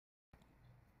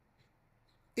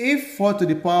if 4 to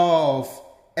the power of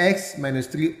x minus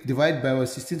 3 divided by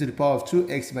 16 to the power of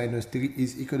 2x minus 3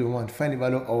 is equal to 1, find the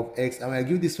value of x. And I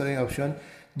give this following option,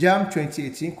 Jamb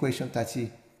 2018 question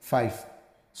 35.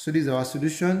 So this is our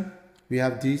solution. We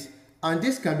have this, and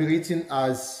this can be written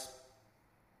as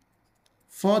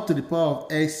 4 to the power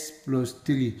of x plus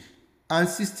 3. And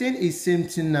 16 is same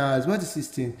thing as, what is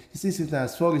 16? 16 is same thing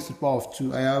as 4 raised to the power of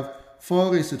 2. I have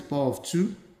 4 raised to the power of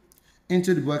 2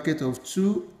 into the bracket of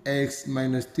 2x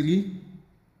minus 3.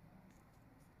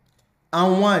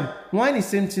 And 1. 1 is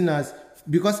same thing as,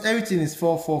 because everything is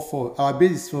 4, 4, 4. Our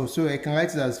base is 4. So I can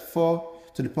write it as 4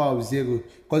 to the power of 0.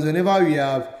 Because whenever we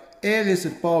have a raised to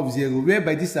the power of 0,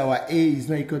 whereby this our a is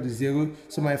not equal to 0.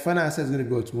 So my final answer is going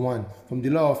to be to 1 from the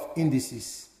law of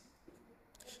indices.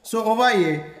 So over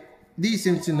here, this is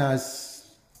same thing as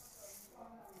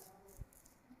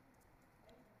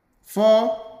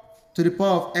 4 to the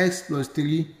power of x plus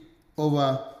 3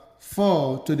 over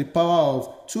 4 to the power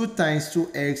of 2 times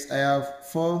 2x. I have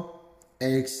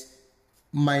 4x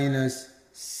minus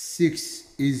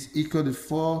 6 is equal to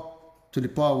 4 to the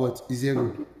power of what?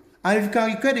 0. And if you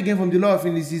can recall again from the law of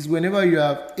indices, whenever you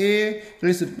have a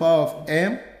raised to the power of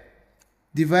m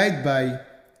divided by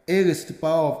a raised to the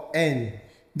power of n,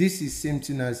 this is same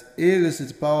thing as a raised to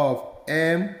the power of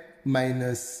m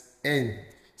minus n.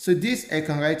 So this I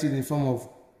can write it in form of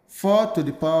 4 to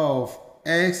the power of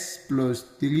x plus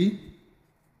 3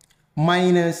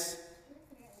 minus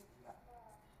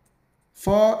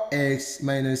 4x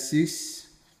minus 6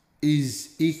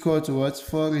 is equal to what?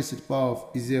 4 raised to the power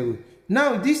of 0.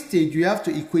 Now this stage we have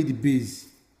to equate the base.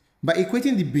 By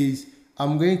equating the base,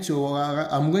 I'm going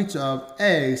to have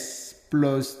x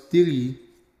plus 3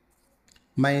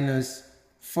 minus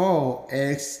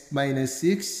 4x minus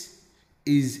 6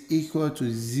 is equal to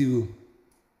 0.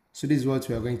 So this is what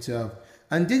we are going to have.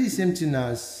 And this is the same thing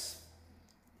as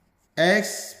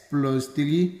x plus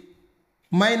 3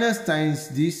 minus times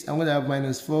this. I'm going to have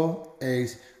minus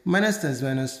 4x minus times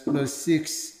minus plus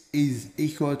 6 is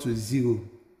equal to 0.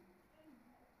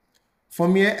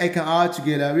 From here, I can add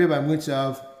together, whereby I'm going to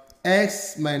have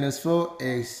x minus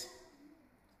 4x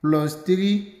plus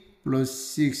 3 plus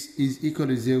 6 is equal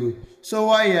to 0. So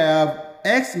while I have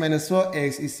x minus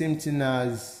 4x is same thing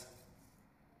as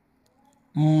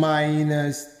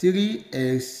minus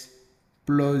 3x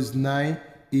plus 9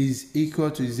 is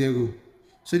equal to 0.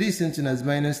 So this is same thing as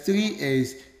minus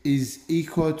 3x is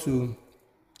equal to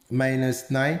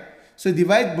minus 9. So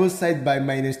divide both sides by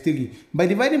minus 3. By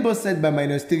dividing both sides by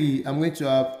minus 3, I'm going to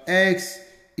have x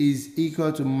is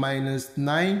equal to minus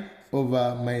 9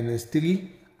 over minus 3.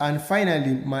 And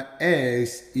finally, my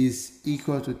x is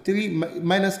equal to 3.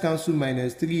 Minus cancel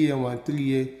minus 3 and 1,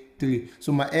 3, 3.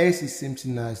 So my x is same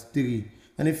thing as 3.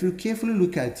 And if you carefully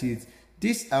look at it,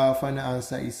 this our final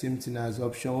answer is same thing as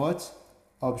option what?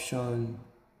 Option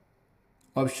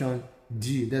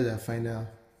D. That's our final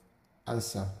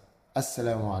answer.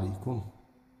 Assalamu alaikum.